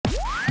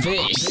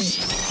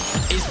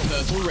This is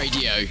Purple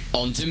Radio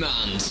on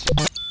demand.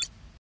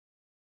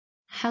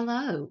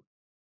 Hello,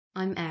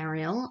 I'm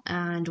Ariel,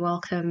 and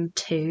welcome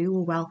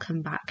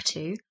back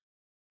to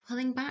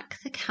Pulling Back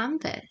the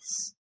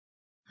Canvas.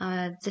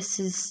 This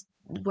is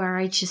where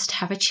I just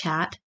have a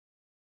chat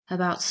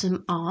about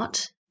some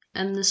art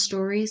and the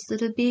stories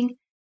that are being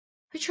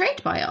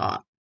portrayed by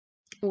art,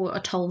 or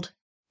are told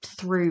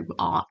through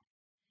art.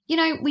 You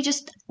know, we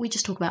just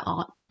talk about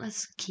art.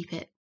 Let's keep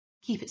it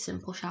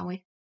simple, shall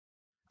we?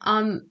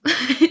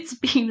 It's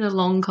been a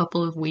long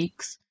couple of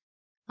weeks.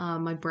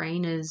 My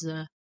brain is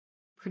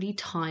pretty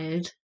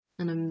tired,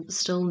 and I'm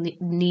still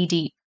knee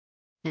deep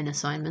in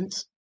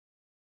assignments.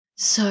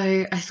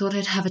 So I thought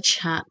I'd have a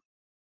chat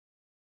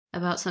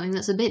about something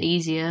that's a bit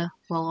easier,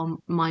 well, on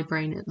my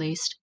brain at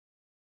least.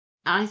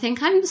 I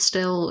think I'm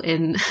still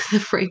in the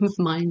frame of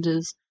mind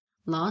as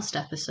last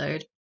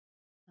episode.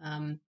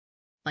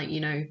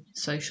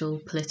 Social,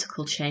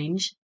 political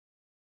change.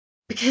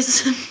 Because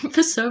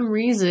for some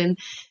reason,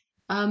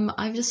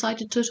 I've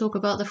decided to talk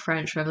about the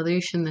French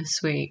Revolution this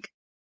week.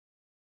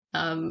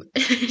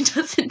 It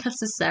doesn't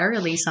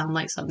necessarily sound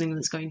like something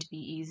that's going to be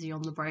easy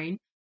on the brain,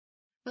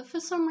 but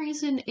for some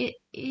reason it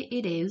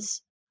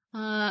is,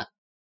 at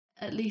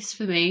least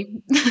for me.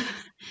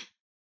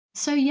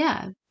 So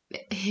yeah,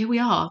 here we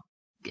are.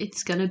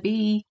 It's gonna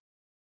be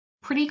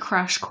pretty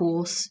crash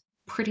course,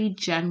 pretty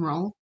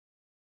general.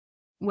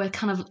 We're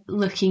kind of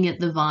looking at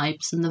the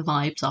vibes, and the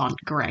vibes aren't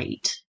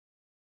great.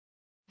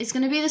 It's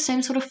gonna be the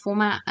same sort of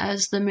format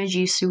as the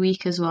Medusa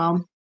week as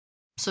well.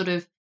 Sort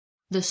of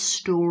the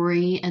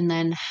story, and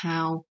then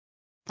how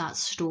that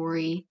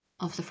story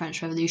of the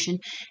French Revolution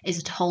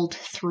is told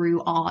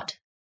through art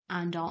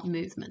and art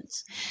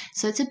movements.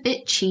 So it's a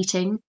bit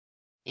cheating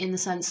in the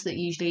sense that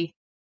usually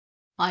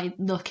I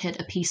look at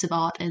a piece of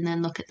art and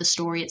then look at the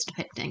story it's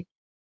depicting.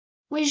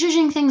 We're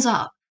zhuzhing things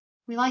up.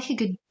 We like a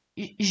good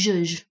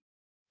zhuzh.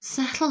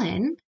 Settle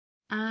in,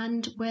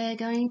 and we're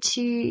going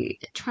to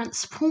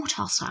transport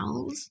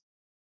ourselves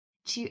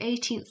to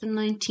 18th and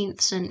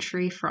 19th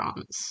century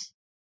France.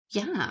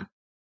 Yeah.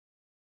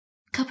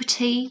 Cup of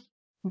tea,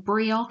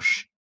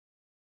 brioche,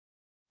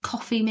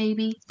 coffee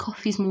maybe.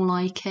 Coffee's more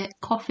like it.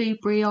 Coffee,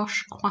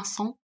 brioche,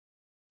 croissant.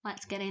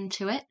 Let's get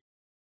into it.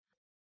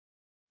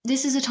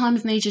 This is a time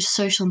of major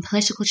social and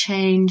political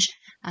change,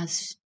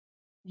 as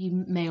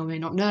you may or may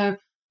not know.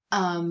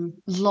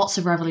 Lots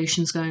of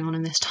revolutions going on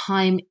in this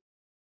time,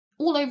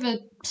 all over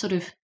sort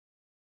of,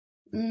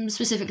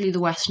 specifically the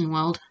Western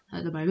world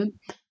at the moment.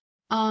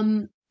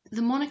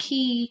 The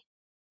monarchy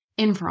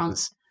in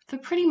France, for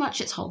pretty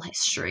much its whole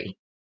history,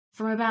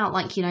 from about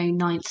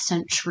 9th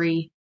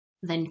century,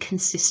 then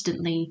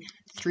consistently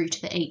through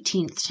to the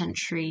 18th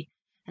century,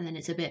 and then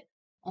it's a bit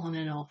on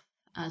and off,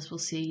 as we'll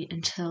see,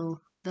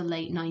 until the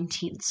late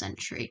 19th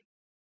century.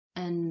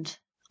 And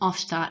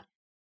after that,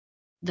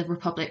 the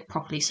Republic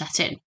properly set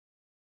in.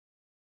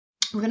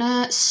 We're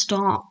going to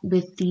start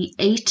with the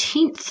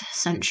 18th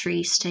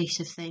century state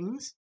of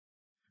things,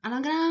 and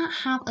I'm going to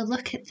have a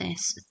look at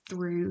this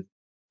through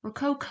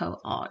Rococo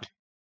art,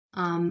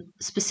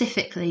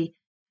 specifically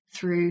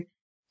through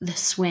The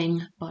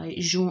Swing by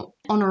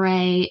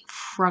Jean-Honoré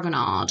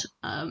Fragonard.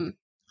 I'm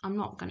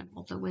not going to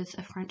bother with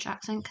a French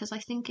accent because I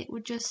think it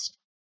would just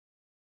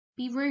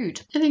be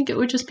rude. I think it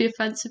would just be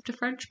offensive to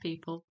French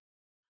people.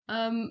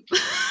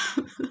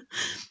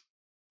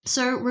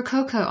 So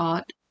Rococo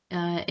art,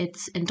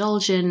 it's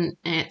indulgent,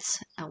 it's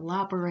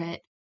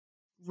elaborate,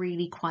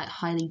 really quite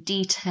highly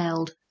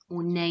detailed,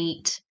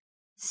 ornate,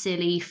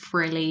 silly,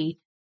 frilly,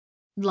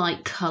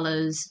 light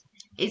colours.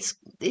 It's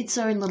its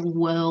own little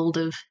world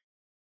of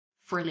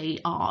frilly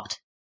art.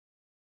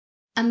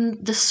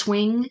 And The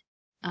Swing,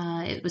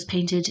 it was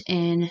painted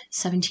in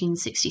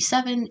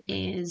 1767,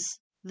 is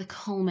the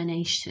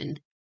culmination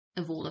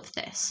of all of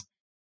this.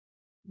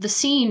 The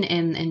scene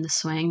in The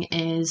Swing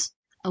is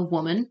a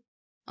woman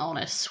on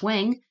a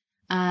swing.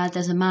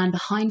 There's a man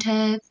behind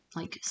her,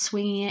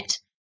 swinging it,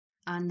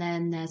 and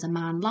then there's a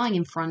man lying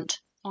in front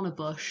on a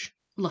bush,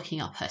 looking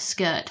up her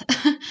skirt.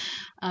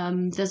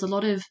 There's a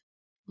lot of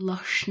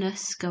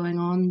lushness going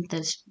on.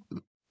 There's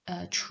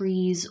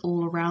trees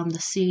all around the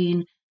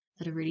scene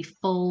that are really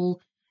full.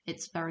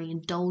 It's very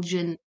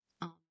indulgent,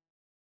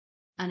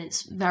 and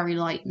it's very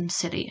light and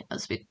silly,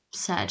 as we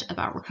said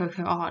about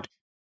Rococo art.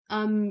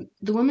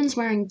 The woman's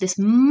wearing this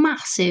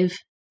massive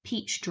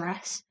peach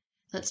dress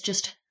that's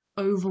just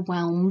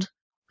overwhelmed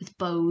with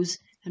bows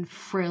and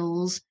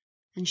frills,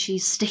 and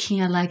she's sticking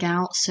her leg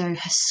out so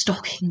her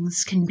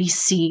stockings can be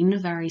seen,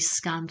 very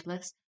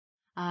scandalous.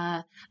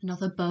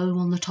 Another bow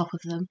on the top of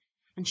them,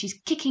 and she's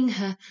kicking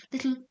her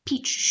little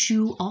peach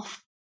shoe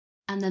off,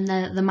 and then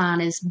the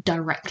man is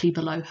directly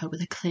below her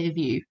with a clear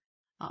view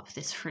up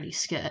this frilly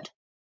skirt.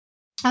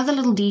 Other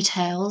little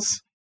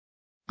details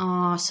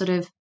are sort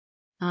of,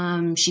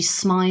 she's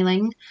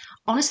smiling.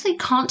 Honestly,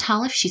 can't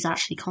tell if she's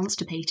actually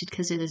constipated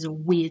because it is a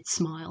weird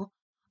smile.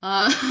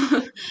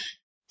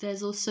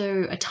 There's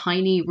also a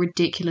tiny,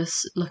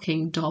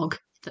 ridiculous-looking dog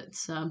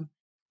that's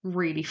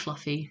really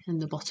fluffy in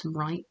the bottom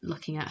right,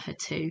 looking at her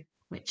too,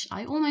 which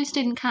I almost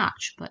didn't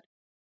catch, but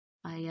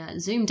I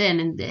zoomed in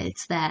and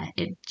it's there.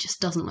 It just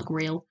doesn't look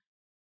real.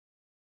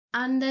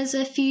 And there's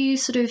a few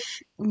sort of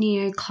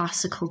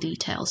neoclassical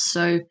details,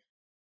 so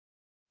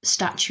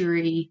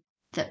statuary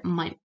that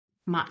might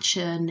match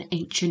an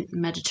ancient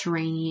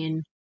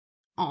Mediterranean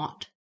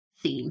art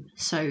theme.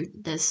 So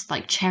there's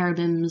like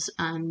cherubims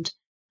and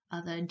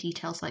other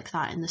details like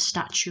that in the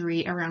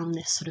statuary around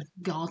this sort of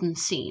garden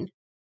scene.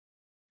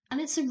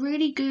 And it's a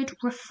really good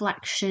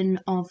reflection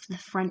of the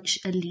French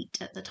elite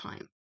at the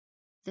time.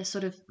 They're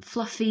sort of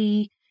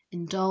fluffy,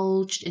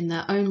 indulged in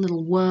their own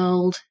little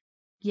world.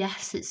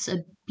 Yes, it's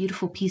a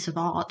beautiful piece of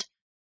art,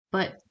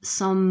 but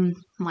some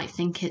might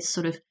think it's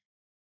sort of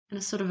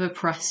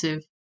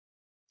oppressive,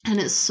 and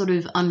it's sort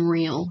of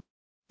unreal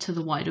to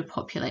the wider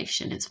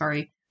population. It's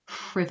very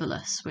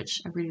frivolous,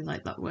 which I really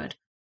like that word.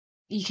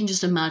 You can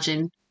just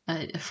imagine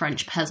a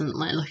French peasant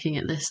like looking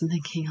at this and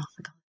thinking, "Oh,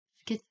 for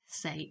goodness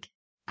sake,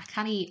 I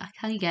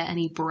can't get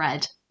any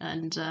bread,"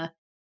 and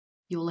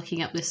you're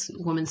looking at this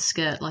woman's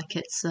skirt like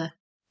it's the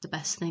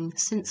best thing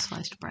since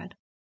sliced bread.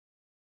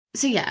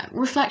 So yeah,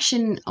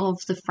 reflection of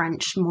the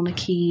French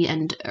monarchy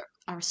and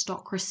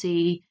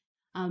aristocracy.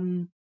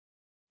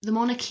 The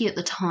monarchy at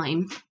the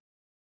time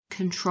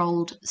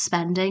controlled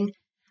spending,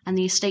 and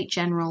the Estate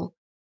General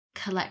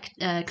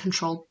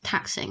controlled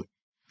taxing.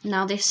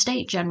 Now, the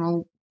Estate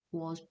General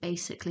was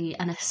basically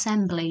an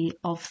assembly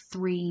of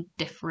 3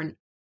 different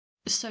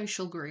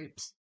social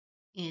groups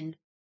in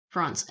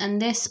France,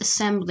 and this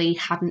assembly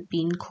hadn't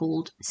been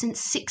called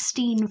since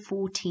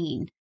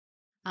 1614.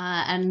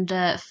 And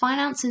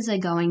finances are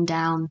going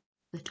down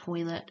the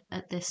toilet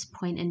at this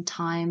point in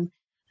time.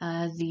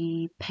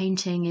 The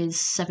painting is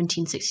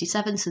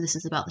 1767, so this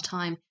is about the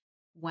time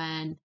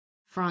when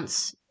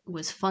France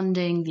was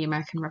funding the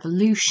American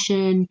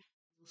Revolution.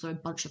 Also a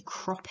bunch of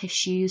crop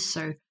issues,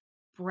 so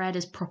bread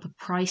is proper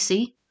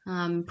pricey.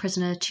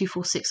 Prisoner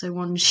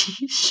 24601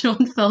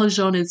 Jean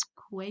Valjean is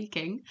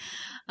quaking.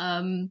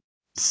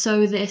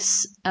 So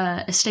this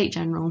Estate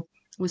General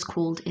was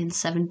called in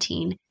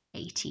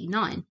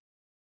 1789.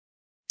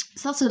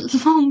 So that's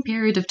a long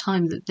period of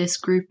time that this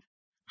group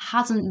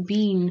hasn't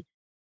been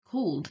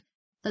called.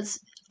 That's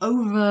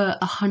over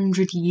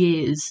 100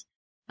 years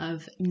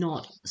of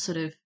not sort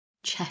of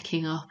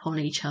checking up on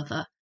each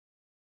other.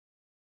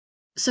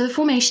 So the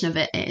formation of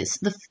it is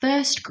the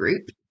first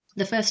group,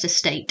 the first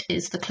estate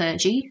is the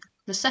clergy,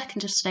 the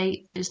second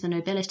estate is the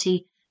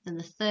nobility, and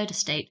the third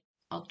estate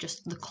are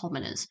just the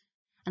commoners.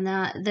 And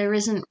there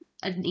isn't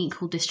an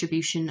equal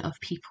distribution of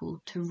people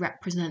to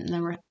represent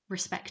their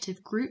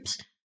respective groups.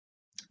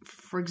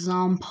 For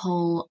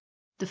example,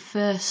 the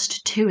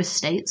first 2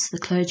 estates, the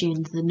clergy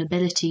and the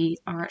nobility,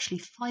 are actually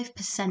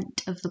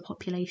 5% of the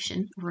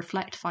population,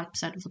 reflect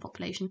 5% of the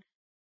population,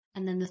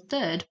 and then the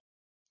third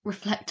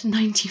reflect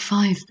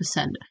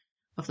 95%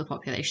 of the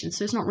population,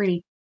 so it's not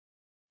really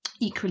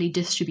equally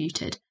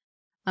distributed.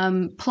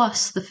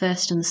 Plus, the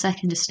first and the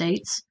second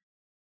estates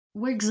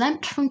were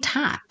exempt from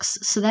tax,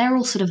 so they're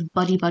all sort of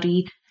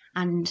buddy-buddy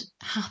and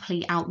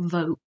happily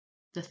outvote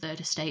the third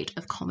estate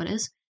of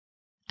commoners.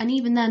 And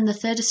even then, the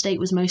third estate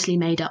was mostly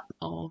made up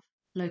of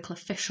local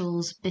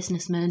officials,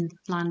 businessmen,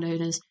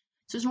 landowners,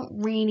 so it's not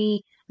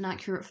really an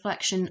accurate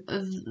reflection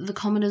of the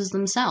commoners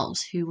themselves,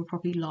 who were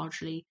probably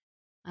largely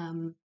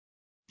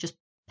just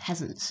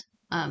peasants,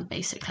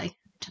 basically,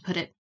 to put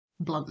it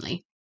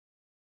bluntly.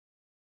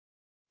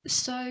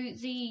 So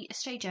the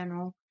Estate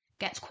General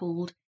gets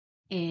called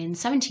in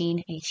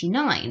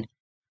 1789.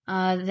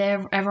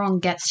 Everyone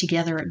gets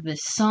together at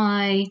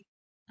Versailles.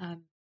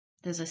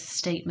 There's a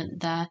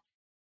statement there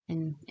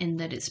in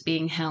that it's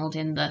being held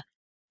in the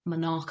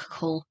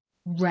monarchical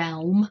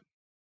realm.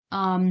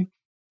 And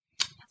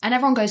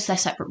everyone goes to their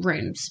separate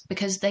rooms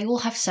because they all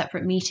have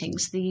separate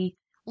meetings.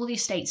 All the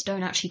estates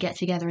don't actually get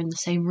together in the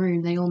same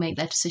room. They all make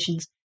their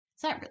decisions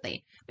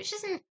separately, which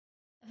isn't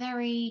a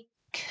very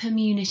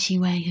community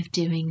way of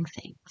doing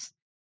things.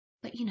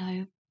 But,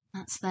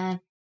 that's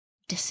their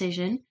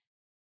decision.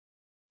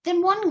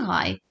 Then one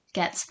guy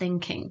gets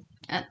thinking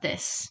at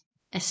this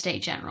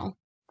Estate General,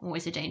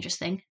 always a dangerous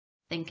thing,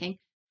 thinking,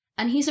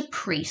 and he's a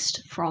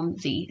priest from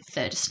the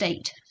third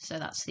estate, so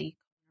that's the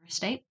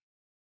estate.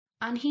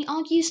 And he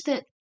argues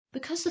that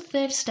because the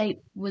third estate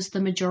was the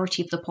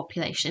majority of the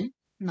population,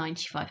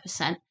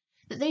 95%,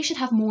 that they should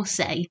have more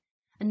say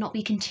and not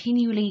be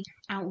continually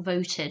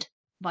outvoted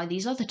by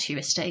these other 2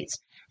 estates.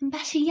 And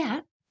better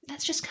yet,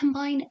 let's just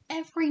combine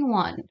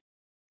everyone.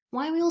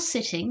 Why are we all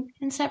sitting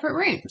in separate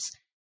rooms?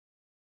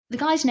 The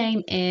guy's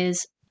name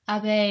is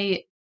Abbé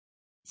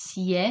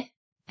Sieyès,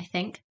 I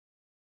think.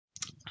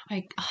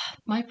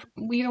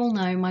 We all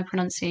know my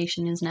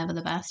pronunciation is never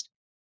the best.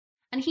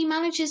 And he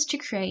manages to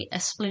create a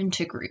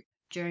splinter group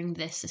during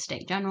this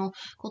Estate General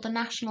called the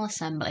National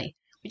Assembly,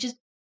 which is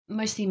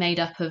mostly made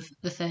up of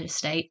the third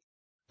estate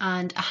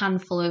and a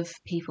handful of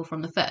people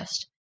from the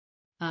first.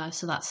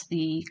 So that's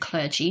the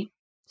clergy,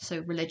 so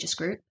religious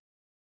group.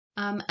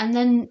 And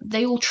then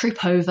they all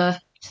troop over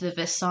to the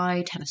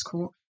Versailles tennis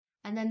court,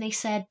 and then they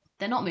said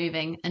they're not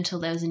moving until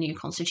there's a new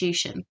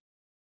constitution.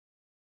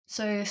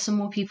 So some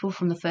more people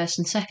from the First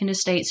and Second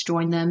Estates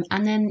joined them,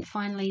 and then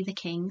finally the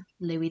king,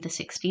 Louis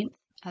XVI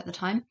at the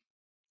time,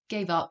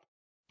 gave up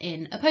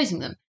in opposing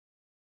them.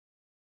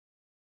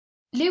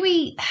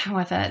 Louis,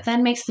 however,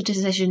 then makes the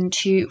decision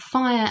to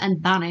fire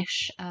and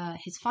banish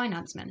his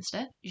finance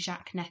minister,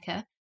 Jacques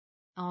Necker,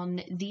 on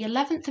the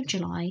 11th of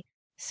July,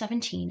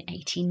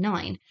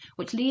 1789,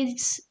 which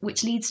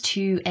leads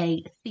to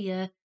a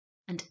fear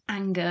and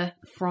anger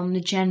from the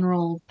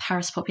general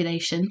Paris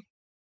population,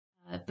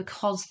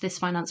 because this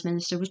finance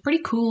minister was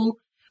pretty cool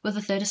with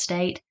the Third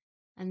Estate,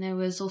 and there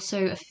was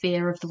also a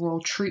fear of the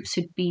royal troops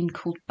who'd been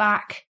called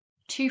back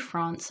to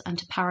France and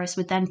to Paris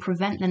would then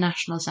prevent the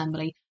National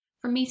Assembly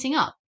from meeting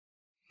up.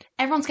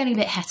 Everyone's getting a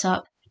bit het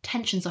up,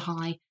 tensions are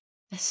high,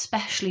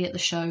 especially at the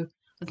show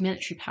of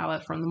military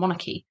power from the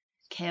monarchy.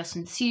 Chaos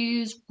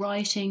ensues,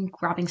 rioting,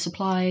 grabbing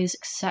supplies,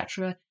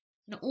 etc.,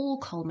 and it all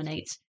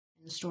culminates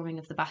in the storming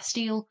of the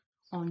Bastille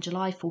on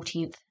July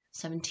 14th,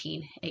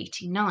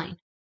 1789.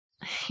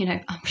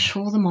 I'm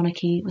sure the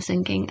monarchy was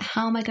thinking,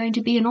 how am I going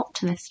to be an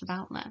optimist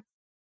about this?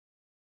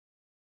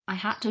 I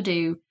had to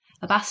do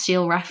a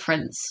Bastille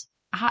reference.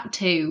 I had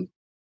to.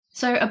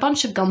 So a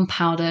bunch of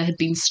gunpowder had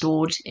been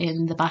stored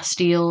in the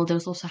Bastille. There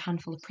was also a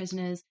handful of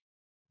prisoners,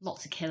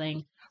 lots of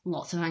killing,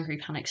 lots of angry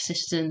panicked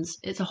citizens.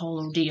 It's a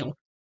whole ordeal.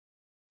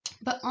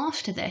 But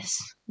after this,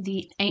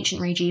 the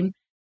ancient regime,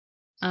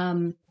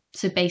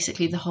 so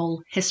basically the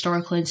whole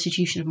historical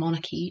institution of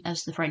monarchy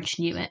as the French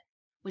knew it,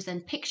 was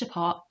then picked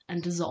apart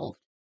and dissolved.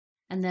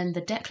 And then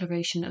the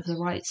Declaration of the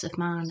Rights of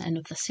Man and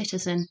of the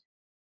Citizen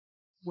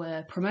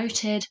were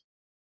promoted,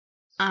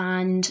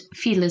 and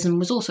feudalism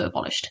was also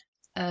abolished.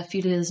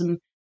 Feudalism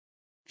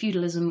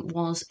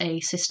was a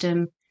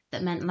system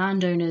that meant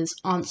landowners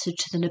answered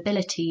to the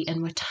nobility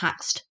and were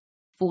taxed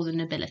for the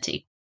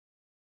nobility.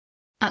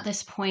 At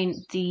this point,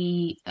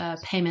 the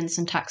payments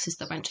and taxes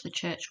that went to the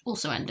church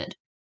also ended.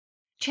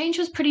 Change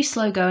was pretty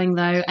slow going,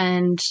 though,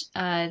 and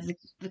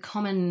the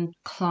common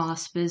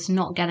class was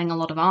not getting a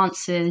lot of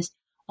answers.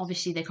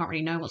 Obviously, they can't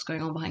really know what's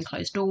going on behind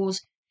closed doors.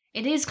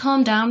 It is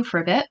calmed down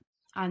for a bit,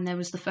 and there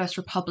was the First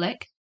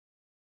Republic,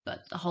 but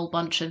a whole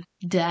bunch of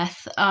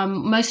death.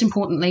 Most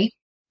importantly,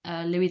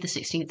 Louis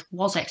XVI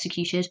was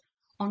executed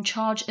on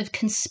charge of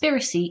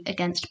conspiracy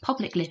against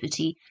public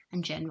liberty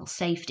and general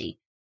safety.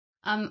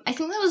 I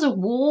think there was a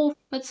war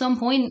at some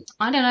point.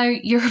 I don't know,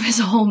 Europe is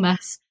a whole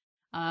mess.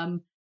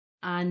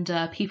 And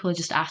people are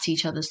just at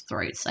each other's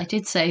throats. I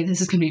did say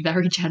this is going to be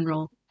very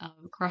general,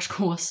 crash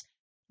course,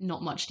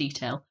 not much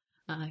detail,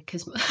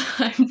 because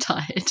I'm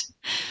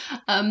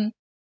tired.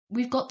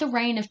 We've got the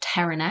Reign of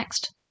Terror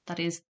next. That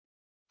is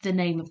the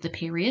name of the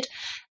period.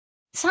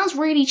 It sounds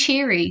really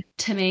cheery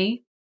to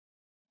me.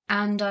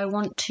 And I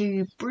want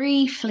to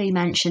briefly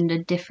mention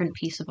a different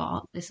piece of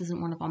art. This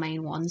isn't one of our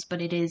main ones,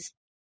 but it is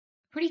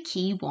a pretty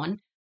key one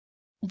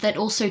that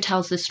also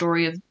tells the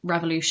story of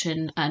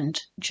revolution and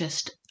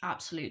just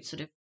absolute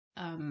sort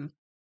of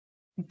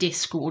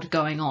discord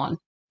going on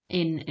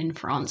in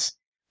France.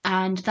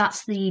 And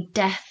that's the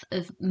Death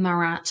of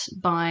Marat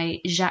by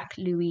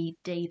Jacques-Louis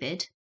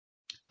David,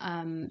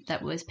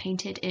 that was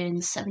painted in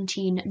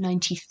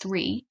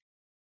 1793.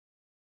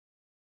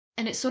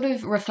 And it sort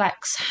of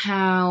reflects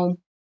how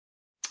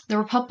the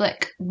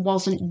Republic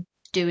wasn't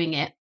doing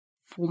it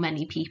for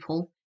many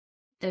people.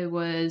 There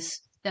was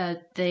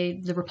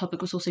the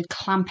Republic was also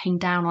clamping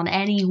down on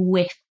any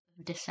whiff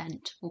of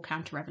dissent or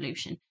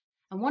counter-revolution.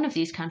 And one of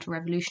these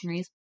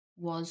counter-revolutionaries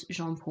was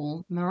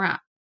Jean-Paul Marat.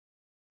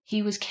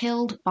 He was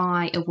killed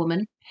by a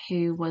woman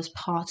who was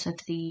part of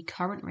the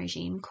current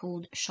regime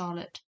called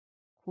Charlotte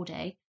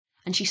Corday,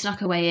 and she snuck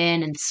her way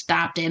in and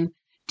stabbed him.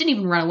 Didn't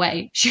even run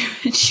away.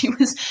 She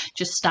was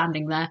just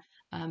standing there,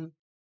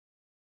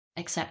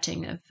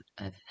 accepting of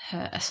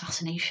her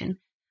assassination.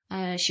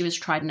 She was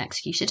tried and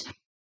executed.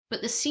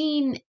 But the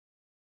scene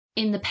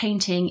in the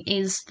painting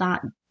is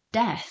that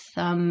death.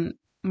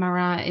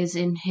 Marat is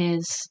in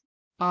his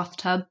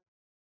bathtub.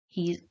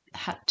 He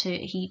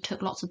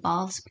took lots of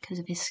baths because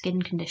of his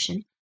skin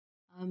condition.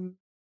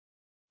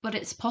 But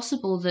it's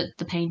possible that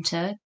the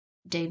painter,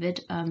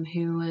 David,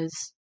 who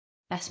was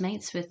best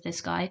mates with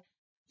this guy,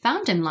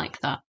 found him like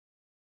that.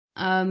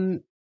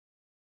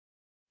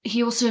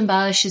 He also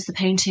embellishes the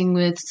painting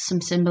with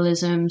some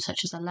symbolism,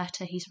 such as a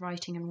letter he's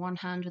writing in one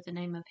hand with the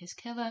name of his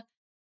killer.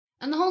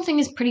 And the whole thing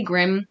is pretty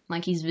grim,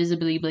 like he's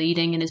visibly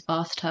bleeding in his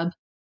bathtub.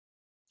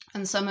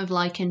 And some have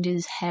likened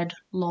his head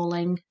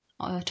lolling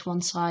to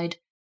one side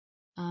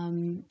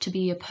to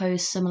be a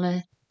pose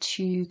similar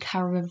to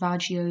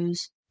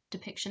Caravaggio's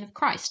depiction of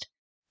Christ.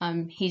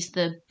 He's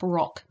the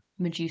Baroque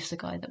Medusa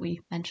guy that we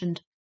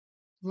mentioned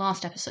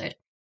last episode.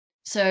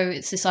 So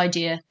it's this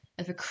idea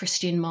of a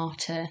Christian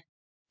martyr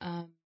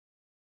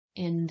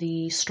in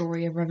the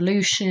story of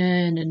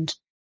revolution and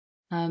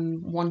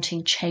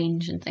wanting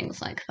change and things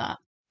like that.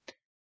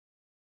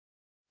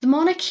 The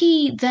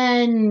monarchy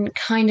then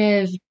kind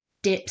of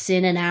dips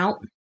in and out.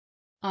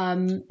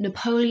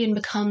 Napoleon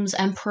becomes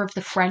Emperor of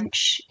the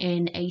French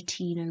in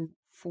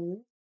 1804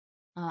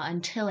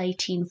 until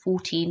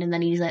 1814, and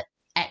then he's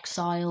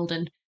exiled,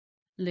 and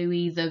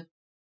Louis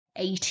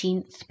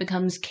 18th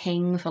becomes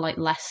king for like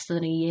less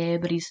than a year,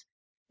 but he's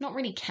not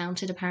really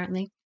counted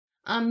apparently.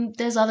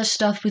 There's other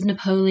stuff with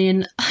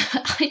Napoleon.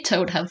 I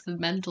don't have the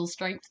mental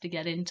strength to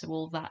get into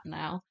all that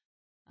now.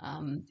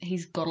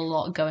 He's got a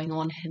lot going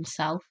on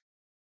himself.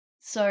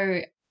 So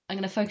I'm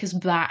going to focus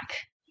back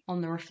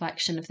on the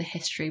reflection of the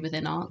history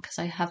within art, because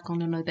I have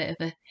gone on a bit of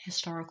a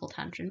historical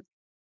tangent.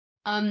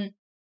 And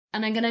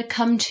I'm going to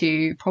come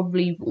to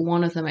probably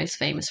one of the most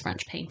famous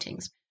French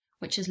paintings,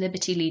 which is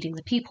Liberty Leading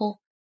the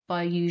People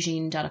by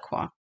Eugene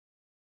Delacroix,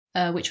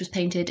 which was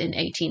painted in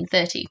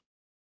 1830.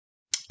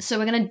 So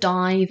we're going to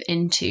dive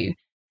into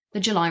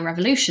the July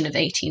Revolution of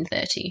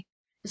 1830.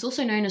 It's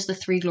also known as the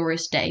Three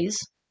Glorious Days.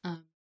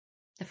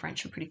 The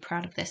French were pretty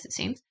proud of this, it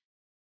seems.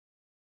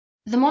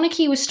 The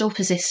monarchy was still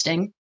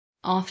persisting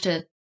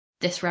after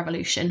this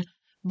revolution,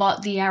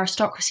 but the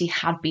aristocracy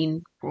had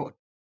been brought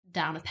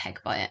down a peg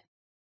by it.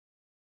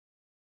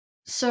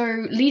 So,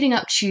 leading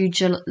up to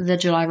the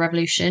July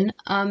Revolution,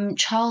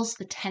 Charles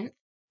X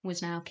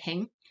was now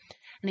king,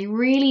 and he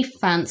really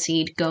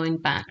fancied going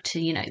back to,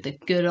 the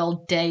good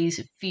old days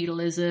of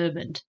feudalism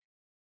and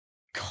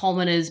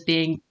commoners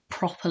being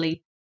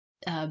properly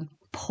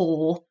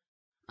poor.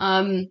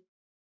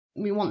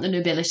 We want the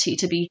nobility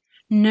to be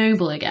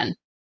noble again.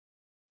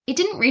 It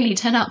didn't really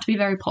turn out to be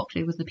very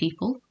popular with the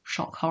people,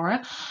 shock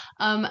horror,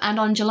 and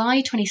on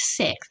July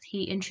 26th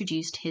he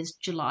introduced his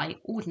July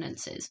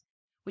Ordinances,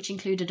 which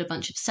included a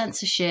bunch of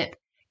censorship,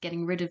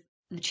 getting rid of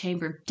the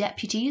Chamber of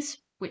Deputies,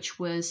 which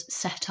was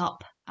set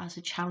up as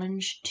a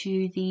challenge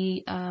to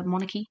the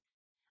monarchy,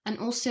 and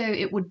also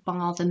it would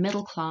bar the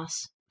middle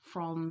class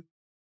from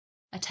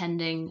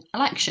attending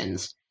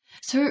elections.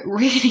 So it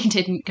really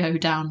didn't go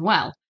down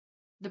well.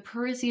 The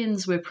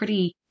Parisians were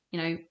pretty,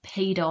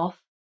 paid off,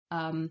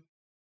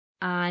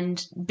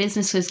 and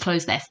businesses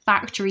closed their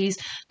factories.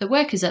 The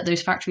workers at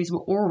those factories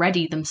were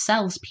already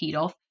themselves peed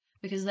off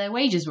because their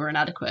wages were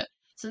inadequate.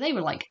 So they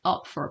were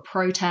up for a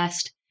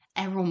protest.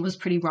 Everyone was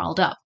pretty riled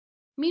up.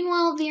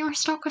 Meanwhile, the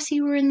aristocracy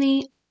were in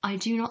the I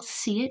do not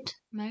see it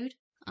mode.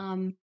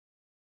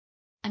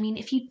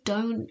 If you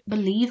don't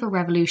believe a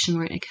revolution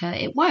won't occur,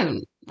 it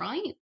won't,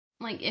 right?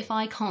 If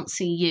I can't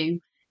see you,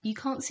 you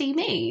can't see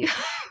me.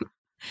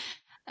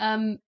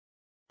 Then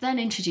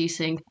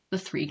introducing the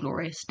Three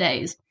Glorious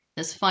Days.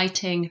 There's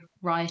fighting,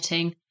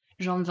 rioting,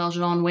 Jean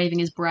Valjean waving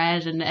his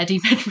bread, and Eddie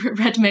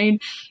Redmayne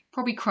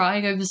probably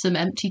crying over some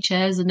empty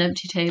chairs and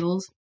empty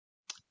tables.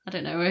 I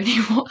don't know,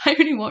 I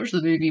only watched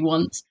the movie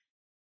once.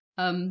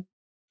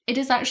 It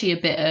is actually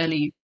a bit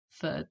early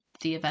for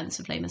the events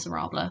of Les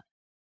Miserables,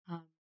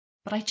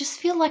 but I just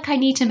feel like I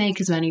need to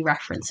make as many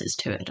references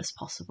to it as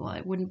possible.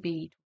 It wouldn't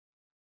be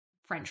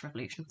French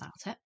Revolution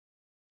without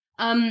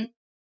it.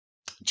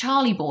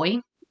 Charlie Boy,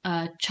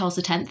 Charles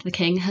X, the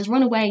king, has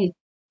run away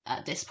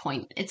at this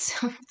point.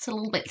 It's a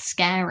little bit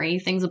scary.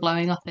 Things are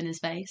blowing up in his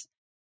face.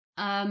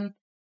 And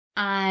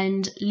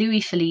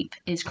Louis Philippe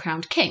is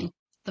crowned king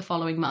the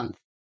following month.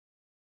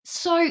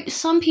 So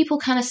some people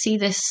kind of see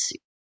this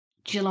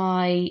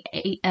July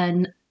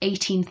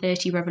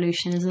 1830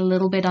 revolution as a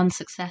little bit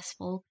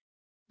unsuccessful,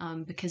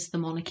 because the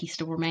monarchy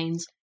still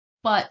remains,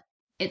 but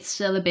it's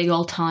still a big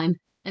old time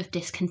of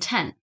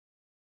discontent.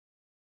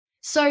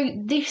 So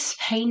this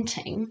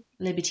painting,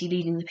 Liberty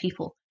Leading the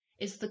People,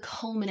 is the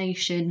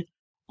culmination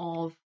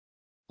of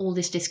all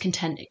this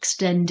discontent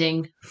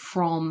extending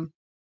from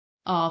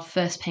our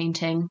first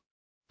painting,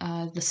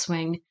 The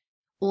Swing,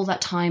 all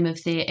that time of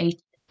the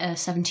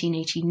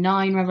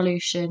 1789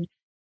 revolution,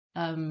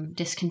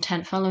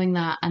 discontent following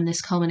that, and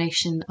this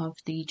culmination of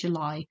the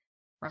July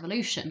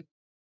Revolution.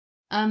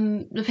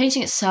 The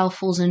painting itself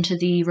falls into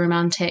the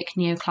Romantic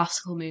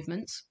neoclassical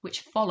movements,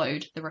 which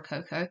followed the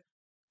Rococo.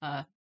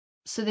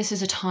 So this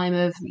is a time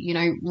of,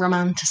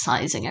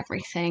 romanticizing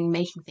everything,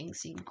 making things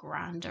seem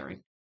grander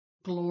and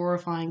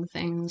glorifying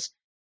things.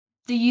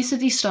 The use of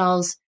these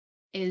styles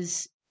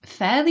is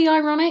fairly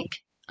ironic.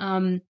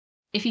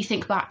 If you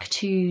think back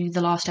to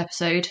the last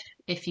episode,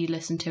 if you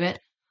listen to it,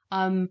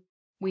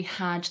 we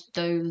had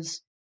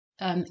those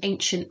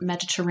ancient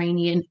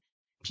Mediterranean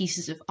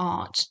pieces of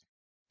art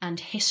and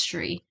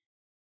history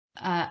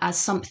as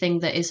something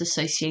that is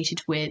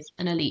associated with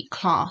an elite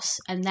class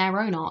and their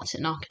own art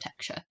and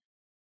architecture.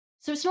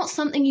 So it's not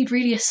something you'd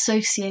really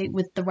associate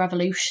with the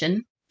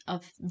revolution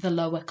of the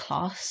lower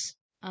class,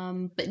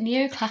 but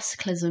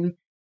neoclassicism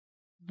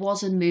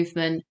was a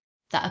movement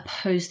that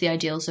opposed the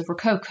ideals of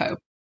Rococo.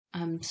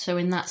 So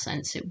in that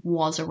sense, it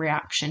was a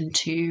reaction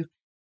to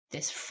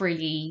this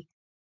free,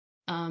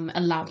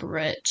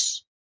 elaborate,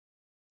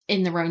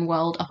 in their own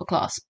world upper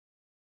class.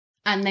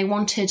 And they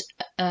wanted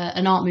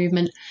an art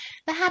movement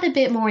that had a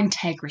bit more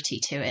integrity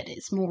to it.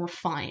 It's more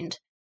refined.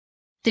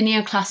 The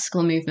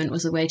neoclassical movement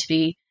was a way to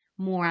be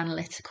more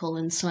analytical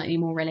and slightly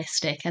more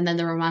realistic. And then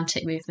the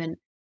Romantic movement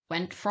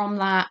went from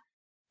that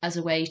as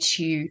a way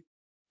to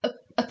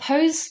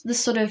oppose the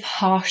sort of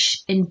harsh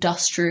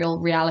industrial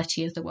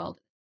reality of the world.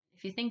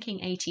 If you're thinking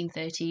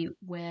 1830,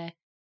 where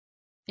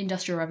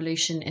industrial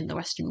revolution in the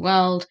Western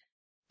world,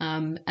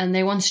 and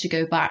they wanted to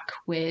go back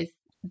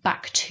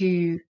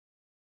to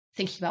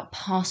thinking about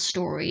past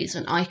stories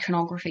and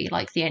iconography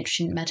like the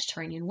ancient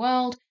Mediterranean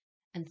world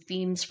and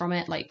themes from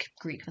it like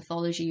Greek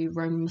mythology,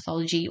 Roman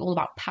mythology, all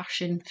about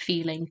passion,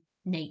 feeling,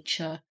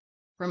 nature,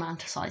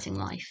 romanticizing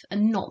life,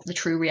 and not the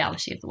true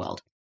reality of the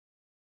world.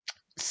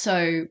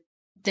 So,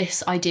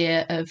 this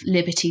idea of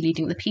liberty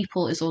leading the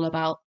people is all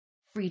about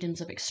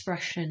freedoms of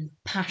expression,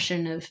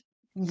 passion of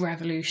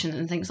revolution,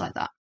 and things like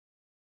that.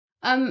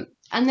 And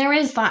there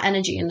is that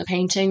energy in the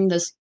painting.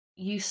 There's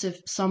use of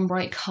some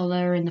bright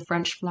colour in the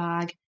French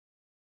flag,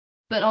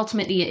 but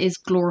ultimately it is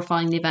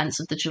glorifying the events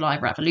of the July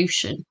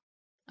Revolution.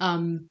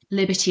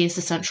 Liberty is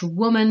the central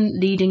woman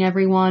leading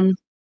everyone.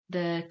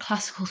 The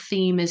classical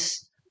theme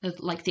is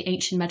like the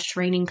ancient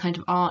Mediterranean kind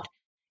of art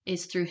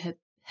is through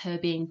her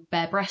being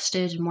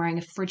bare-breasted and wearing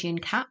a Phrygian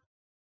cap,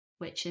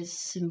 which is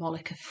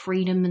symbolic of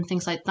freedom and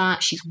things like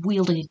that. She's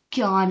wielding a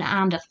gun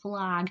and a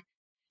flag.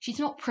 She's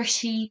not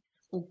pretty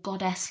or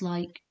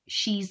goddess-like.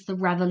 She's the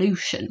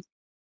revolution.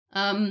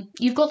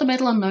 You've got the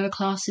middle and lower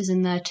classes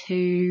in there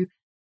too.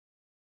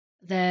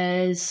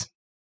 There's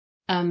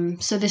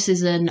so this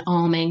is an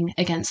arming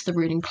against the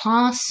ruling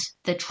class.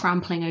 They're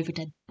trampling over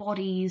dead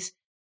bodies.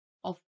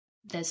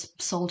 There's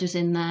soldiers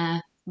in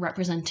there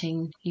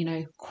representing,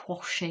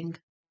 quashing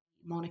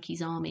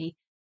monarchy's army.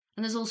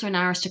 And there's also an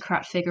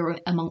aristocrat figure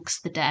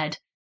amongst the dead,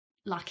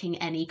 lacking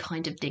any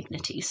kind of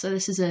dignity. So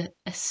this is a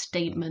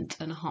statement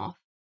and a half.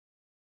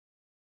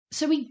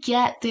 So we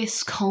get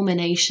this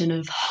culmination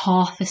of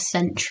half a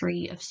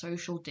century of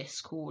social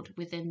discord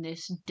within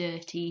this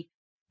dirty,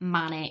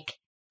 manic,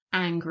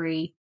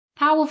 angry,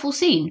 powerful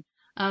scene.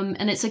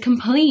 And it's a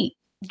complete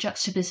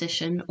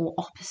juxtaposition or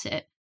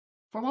opposite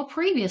from our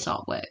previous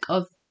artwork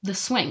of The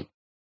Swing.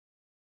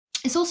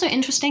 It's also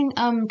interesting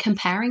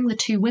comparing the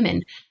two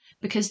women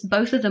because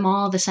both of them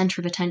are the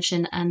centre of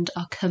attention and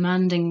are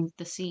commanding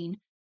the scene.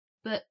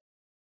 But,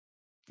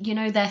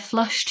 their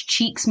flushed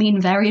cheeks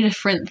mean very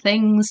different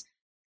things.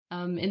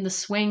 In The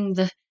Swing,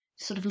 the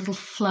sort of little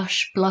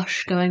flush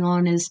blush going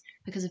on is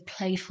because of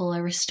playful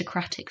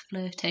aristocratic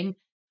flirting,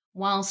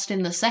 whilst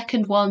in the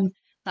second one,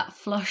 that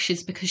flush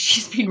is because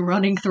she's been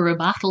running through a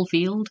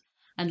battlefield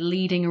and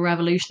leading a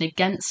revolution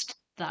against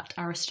that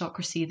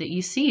aristocracy that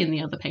you see in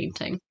the other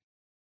painting.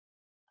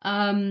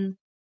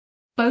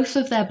 Both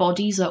of their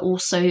bodies are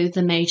also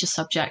the major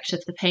subject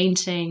of the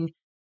painting,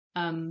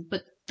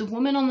 but the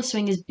woman on the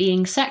swing is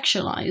being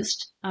sexualized.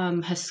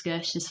 Her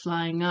skirt is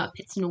flying up,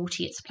 it's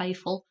naughty, it's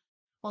playful.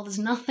 While there's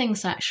nothing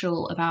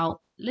sexual about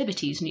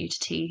Liberty's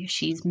nudity,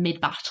 she's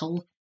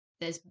mid-battle.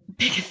 There's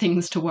bigger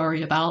things to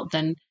worry about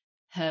than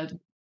her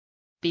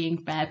being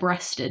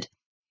bare-breasted.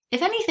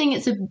 If anything,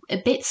 it's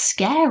a bit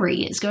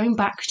scary. It's going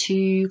back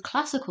to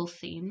classical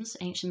themes,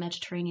 ancient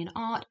Mediterranean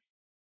art,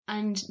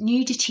 and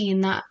nudity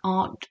in that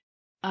art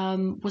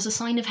was a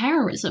sign of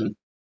heroism.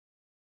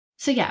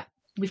 So yeah,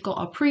 we've got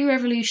our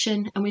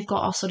pre-revolution and we've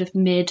got our sort of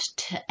mid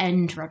to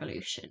end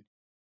revolution.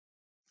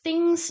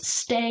 Things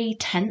stay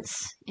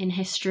tense in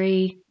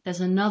history.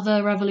 There's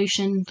another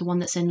revolution, the one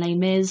that's in Les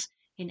Mis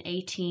in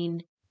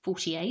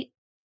 1848.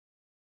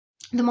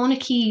 The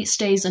monarchy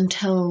stays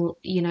until,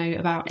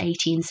 about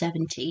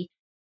 1870,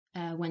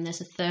 when there's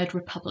a third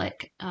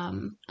republic,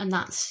 and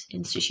that's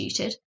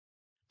instituted.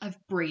 I've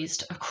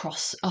breezed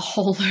across a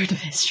whole load of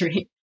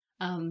history,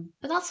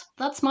 but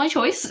that's my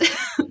choice.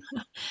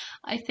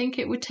 I think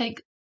it would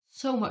take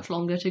so much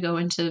longer to go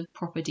into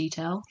proper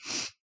detail.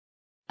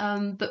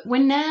 But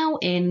we're now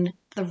in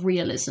the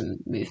realism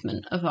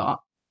movement of art,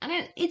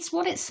 and it's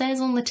what it says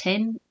on the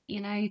tin.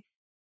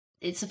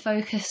 It's a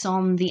focus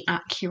on the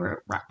accurate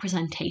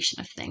representation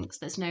of things.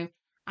 There's no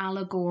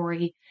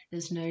allegory,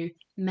 there's no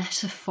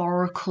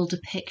metaphorical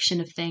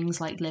depiction of things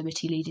like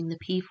liberty leading the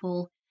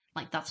people.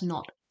 Like, that's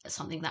not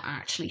something that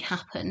actually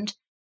happened.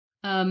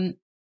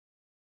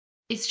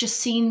 It's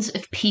just scenes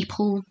of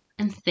people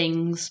and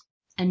things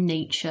and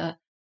nature.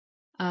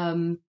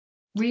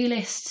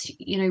 Realists,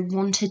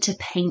 wanted to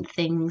paint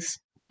things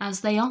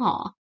as they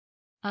are.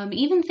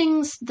 Even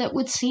things that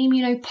would seem,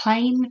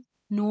 plain,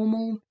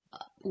 normal,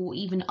 or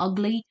even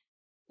ugly,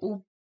 or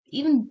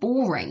even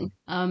boring.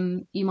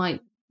 You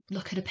might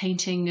look at a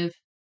painting of,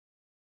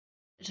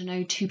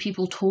 two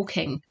people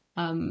talking,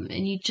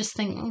 and you just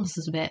think, oh, this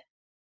is a bit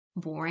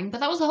boring.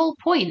 But that was the whole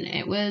point.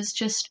 It was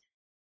just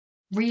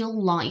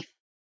real life.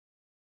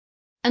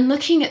 And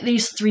looking at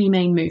these three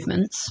main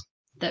movements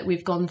that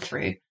we've gone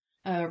through,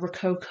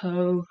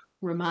 Rococo,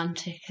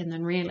 Romantic, and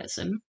then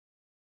Realism,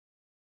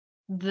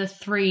 the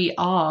three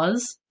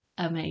R's,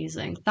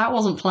 amazing. That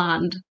wasn't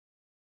planned.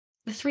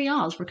 The three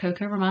R's,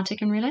 Rococo,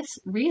 Romantic, and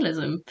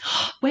Realism.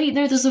 Wait,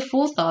 no, there's a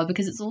fourth R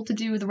because it's all to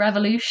do with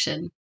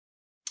revolution.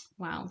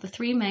 Wow, the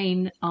three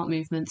main art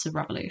movements of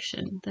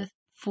revolution, the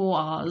four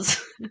R's.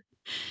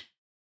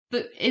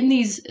 But in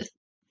these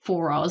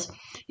four R's,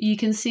 you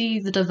can see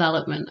the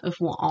development of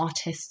what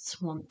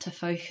artists want to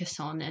focus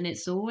on, and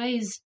it's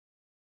always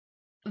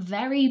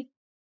very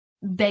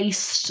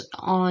based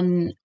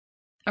on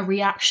a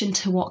reaction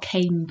to what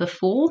came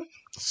before.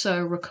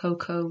 So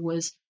Rococo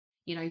was,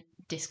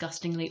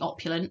 disgustingly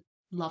opulent,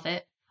 love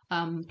it,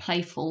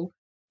 playful,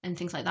 and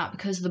things like that,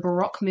 because the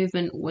Baroque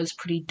movement was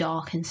pretty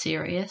dark and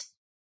serious.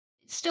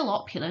 It's still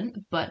opulent,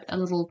 but a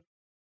little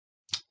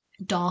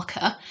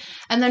darker.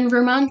 And then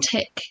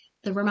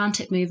the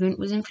Romantic movement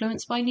was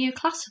influenced by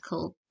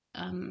neoclassical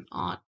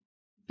art,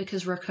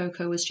 because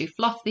Rococo was too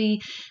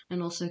fluffy,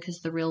 and also because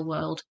the real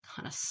world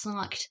kind of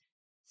sucked.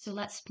 So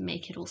let's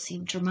make it all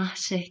seem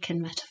dramatic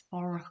and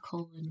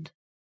metaphorical and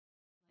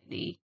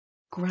slightly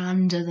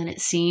grander than it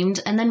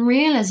seemed. And then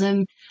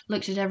realism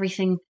looked at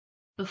everything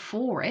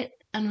before it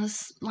and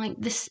was like,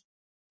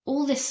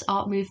 all this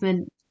art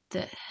movement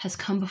that has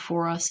come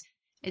before us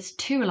is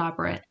too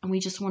elaborate, and we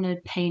just want to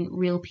paint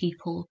real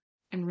people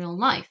in real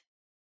life.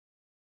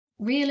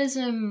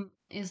 Realism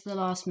is the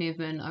last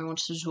movement I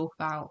wanted to talk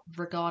about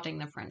regarding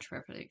the French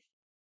Revolution,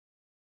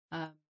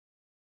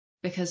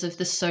 because of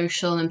the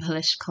social and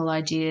political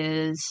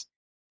ideas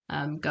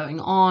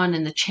going on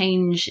and the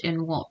change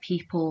in what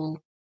people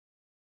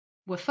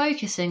were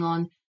focusing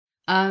on,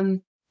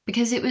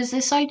 because it was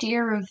this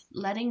idea of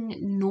letting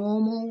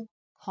normal,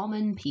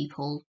 common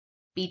people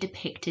be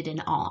depicted in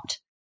art,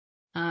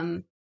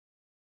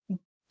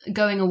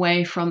 going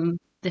away from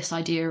this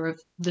idea of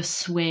the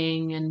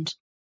swing and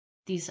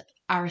these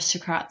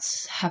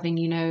aristocrats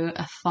having,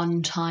 a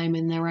fun time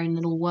in their own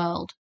little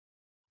world.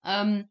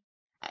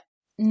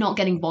 Not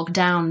getting bogged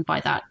down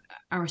by that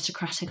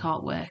aristocratic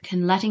artwork,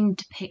 and letting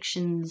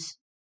depictions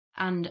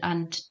and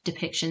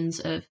depictions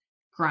of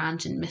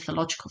grand and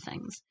mythological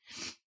things.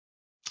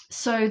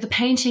 So the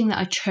painting that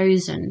I've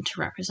chosen to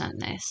represent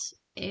this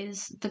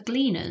is The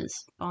Gleaners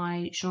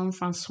by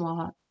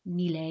Jean-Francois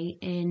Millet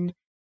in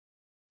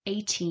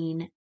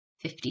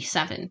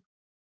 1857.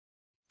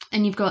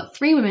 And you've got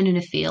 3 women in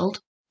a field,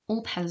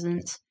 all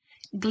peasants,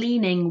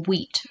 gleaning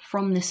wheat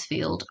from this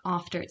field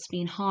after it's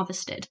been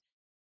harvested.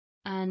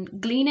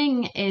 And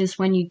gleaning is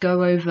when you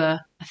go over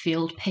a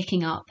field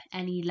picking up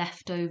any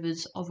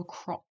leftovers of a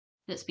crop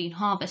that's been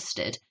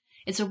harvested.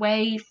 It's a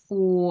way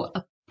for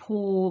a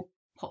poor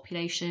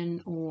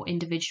population or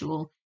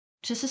individual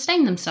to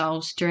sustain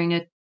themselves during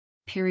a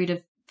period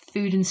of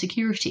food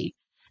insecurity.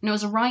 And it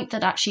was a right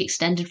that actually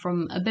extended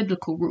from a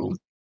biblical rule.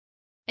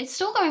 It's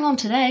still going on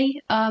today.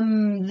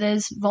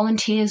 There's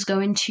volunteers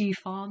going to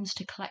farms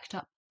to collect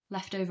up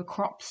leftover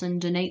crops and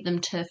donate them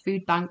to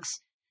food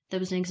banks. There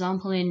was an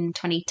example in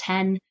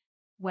 2010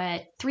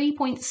 where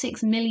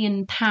 3.6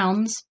 million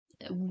pounds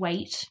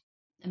weight,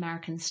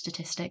 American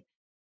statistic,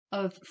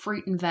 of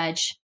fruit and veg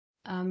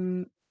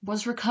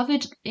was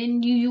recovered in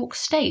New York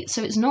State.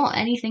 So it's not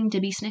anything to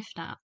be sniffed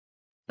at.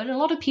 But a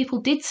lot of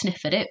people did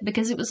sniff at it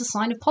because it was a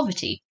sign of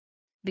poverty,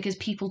 because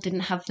people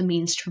didn't have the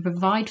means to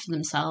provide for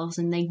themselves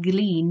and they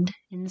gleaned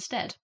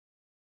instead.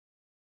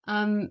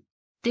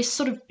 This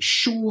sort of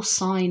sure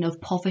sign of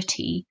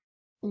poverty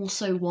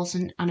also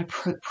wasn't an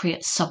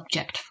appropriate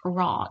subject for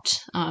art,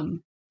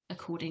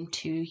 according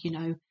to,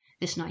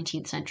 this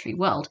 19th century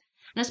world.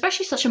 And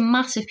especially such a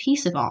massive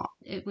piece of art.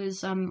 It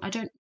was, I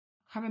can't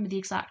remember the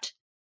exact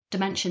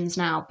dimensions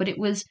now, but it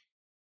was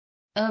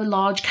a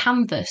large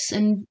canvas,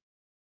 and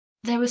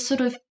there was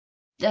sort of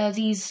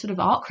these sort of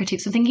art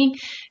critics are thinking,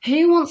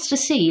 who wants to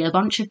see a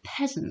bunch of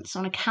peasants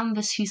on a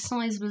canvas whose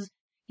size was,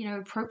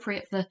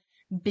 appropriate for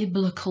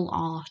biblical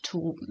art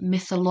or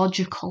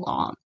mythological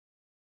art?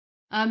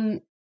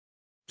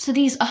 So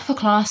these upper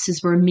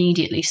classes were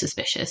immediately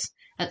suspicious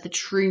at the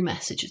true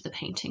message of the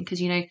painting,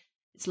 because,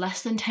 it's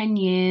less than 10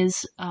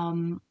 years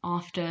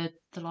after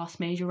the last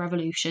major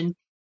revolution.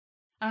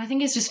 And I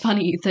think it's just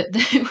funny that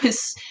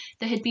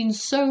there had been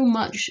so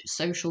much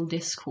social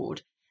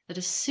discord that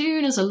as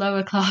soon as a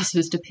lower class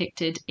was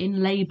depicted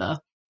in labour,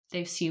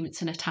 they assume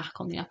it's an attack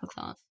on the upper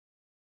class.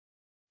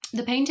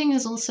 The painting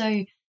is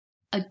also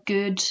a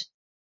good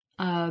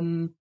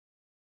one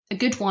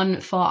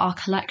for our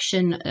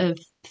collection of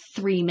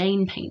 3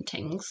 main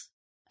paintings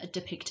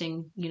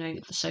depicting,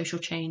 the social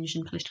change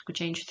and political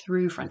change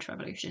through French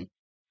Revolution,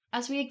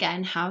 as we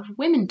again have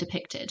women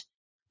depicted.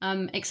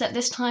 Except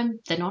this time,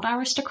 they're not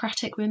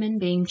aristocratic women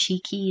being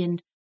cheeky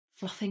and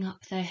fluffing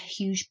up their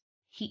huge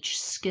peach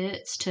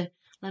skirts to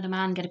let a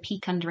man get a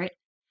peek under it.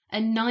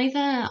 And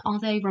neither are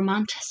they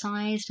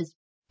romanticised as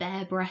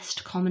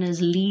bare-breast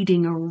commoners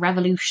leading a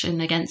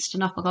revolution against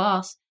an upper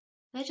class.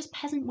 They're just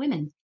peasant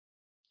women.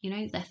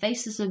 Their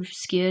faces are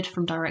obscured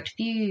from direct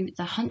view,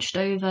 they're hunched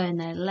over in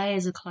their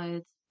layers of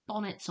clothes,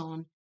 bonnets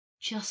on,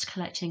 just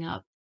collecting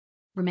up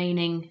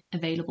remaining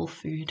available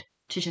food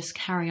to just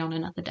carry on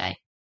another day.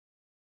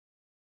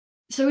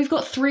 So we've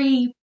got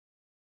 3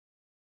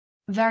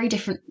 very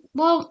different,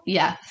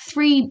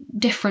 3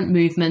 different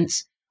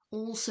movements,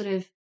 all sort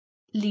of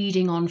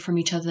leading on from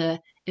each other,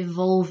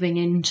 evolving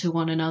into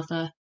one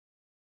another,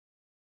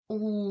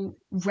 all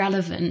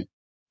relevant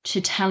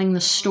to telling the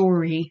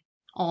story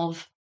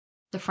of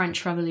the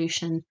French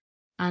Revolution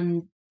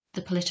and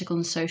the political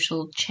and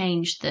social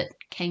change that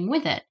came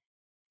with it.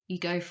 You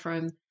go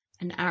from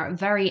a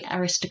very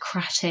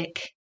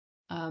aristocratic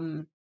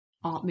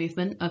art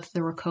movement of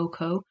the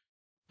Rococo,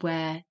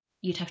 where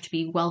you'd have to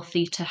be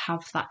wealthy to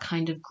have that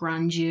kind of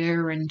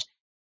grandeur and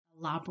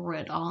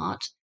elaborate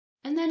art,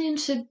 And then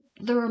into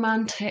the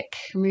Romantic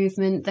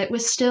movement that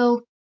was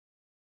still,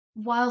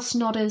 whilst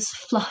not as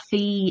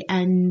fluffy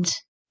and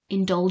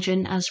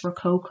indulgent as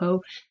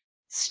Rococo,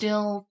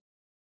 still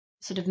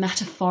sort of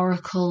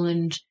metaphorical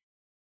and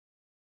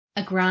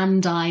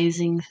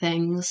aggrandizing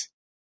things.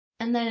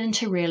 And then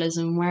into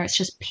Realism, where it's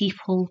just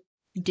people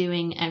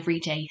doing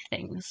everyday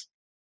things.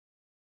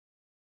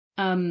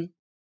 And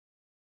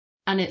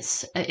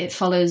it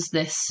follows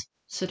this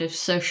sort of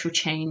social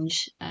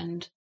change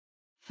and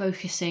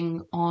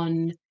focusing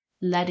on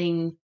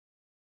letting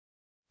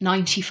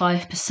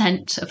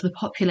 95% of the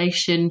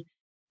population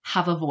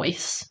have a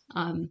voice,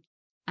 and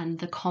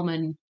the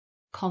common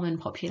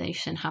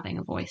population having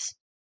a voice.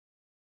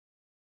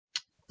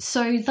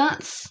 So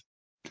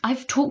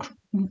I've talked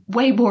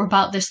way more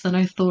about this than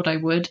I thought I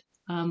would.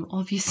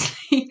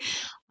 Obviously,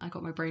 I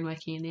got my brain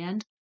working in the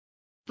end.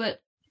 But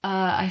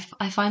I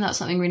find that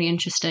something really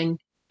interesting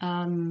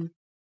to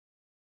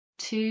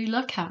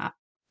look at,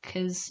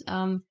 because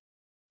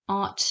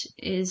art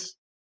is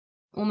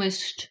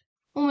almost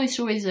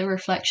always a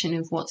reflection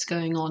of what's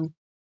going on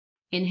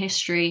in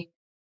history,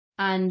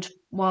 and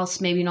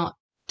whilst maybe not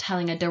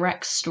telling a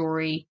direct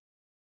story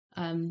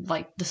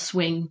like the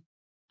swing,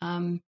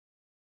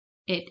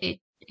 it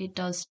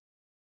does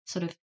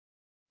sort of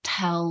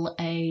tell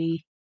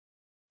a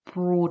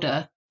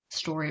broader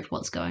story of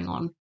what's going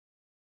on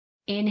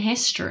in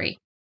history.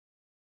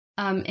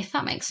 If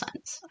that makes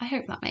sense. I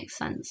hope that makes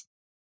sense.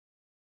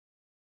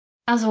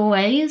 As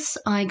always,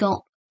 I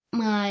got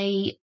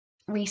my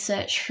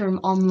research from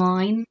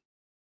online.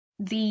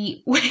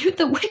 The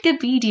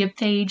Wikipedia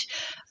page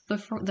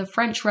for the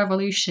French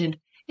Revolution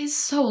is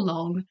so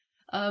long.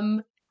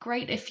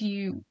 Great if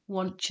you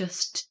want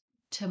just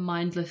to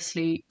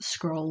mindlessly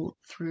scroll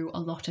through a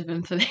lot of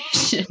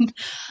information.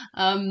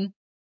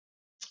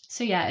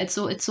 So yeah, it's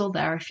all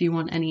there if you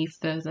want any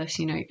further,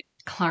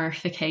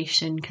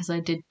 clarification, because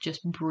I did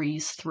just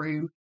breeze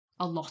through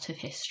a lot of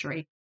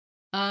history.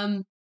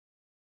 So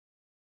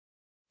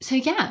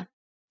yeah,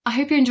 I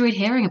hope you enjoyed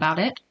hearing about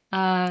it.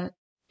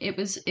 It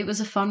was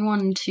a fun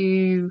one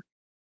to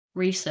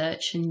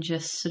research and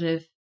just sort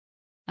of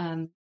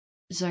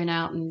zone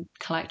out and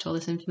collect all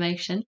this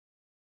information.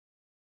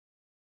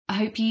 I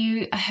hope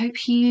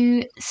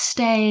you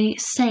stay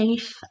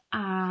safe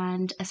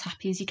and as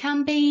happy as you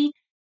can be.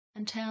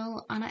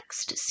 Until I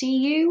next see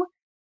you,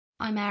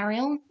 I'm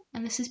Ariel,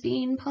 and this has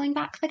been Pulling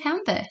Back the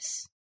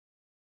Canvas.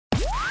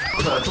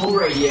 Purple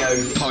Radio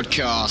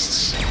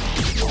Podcasts.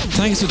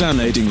 Thanks for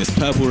downloading this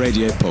Purple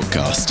Radio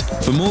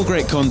podcast. For more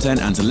great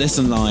content and to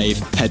listen live,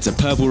 head to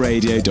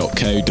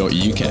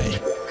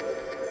purpleradio.co.uk.